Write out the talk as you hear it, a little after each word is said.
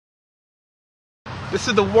This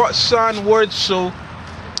is the What Sean Word Show.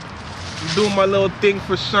 I'm doing my little thing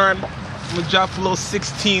for Sean. I'm gonna drop a little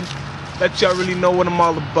 16. Let y'all really know what I'm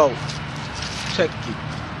all about. Check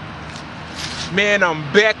it. Man, I'm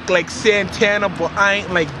back like Santana, but I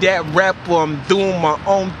ain't like that rapper. I'm doing my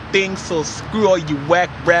own thing, so screw all you whack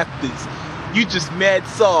rappers. You just mad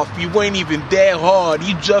soft, you ain't even that hard.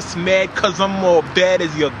 You just mad cause I'm more bad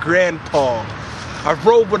as your grandpa. I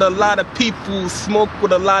roll with a lot of people, smoke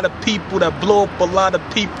with a lot of people, that blow up a lot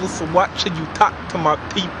of people, so watch how you talk to my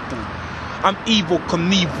people. I'm evil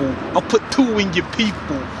Knievel, I'll put two in your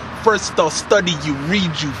people. First I'll study you,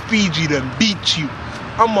 read you, feed you, then beat you.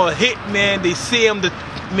 I'm a hit man, they say I'm the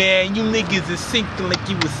man. You niggas is sinking like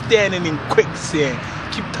you was standing in quicksand.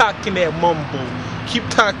 Keep talking that mumbo, keep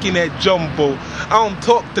talking that jumbo. I don't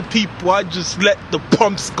talk to people, I just let the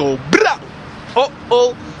pumps go. Blah!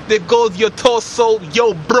 Uh-oh, there goes your torso.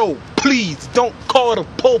 Yo bro, please don't call the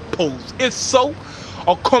popos. If so,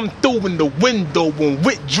 I'll come through in the window and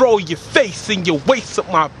withdraw your face and your waist up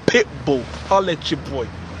my pit bull. I'll let your boy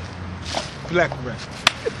Blaxx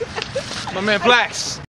rap. My man Blaxx.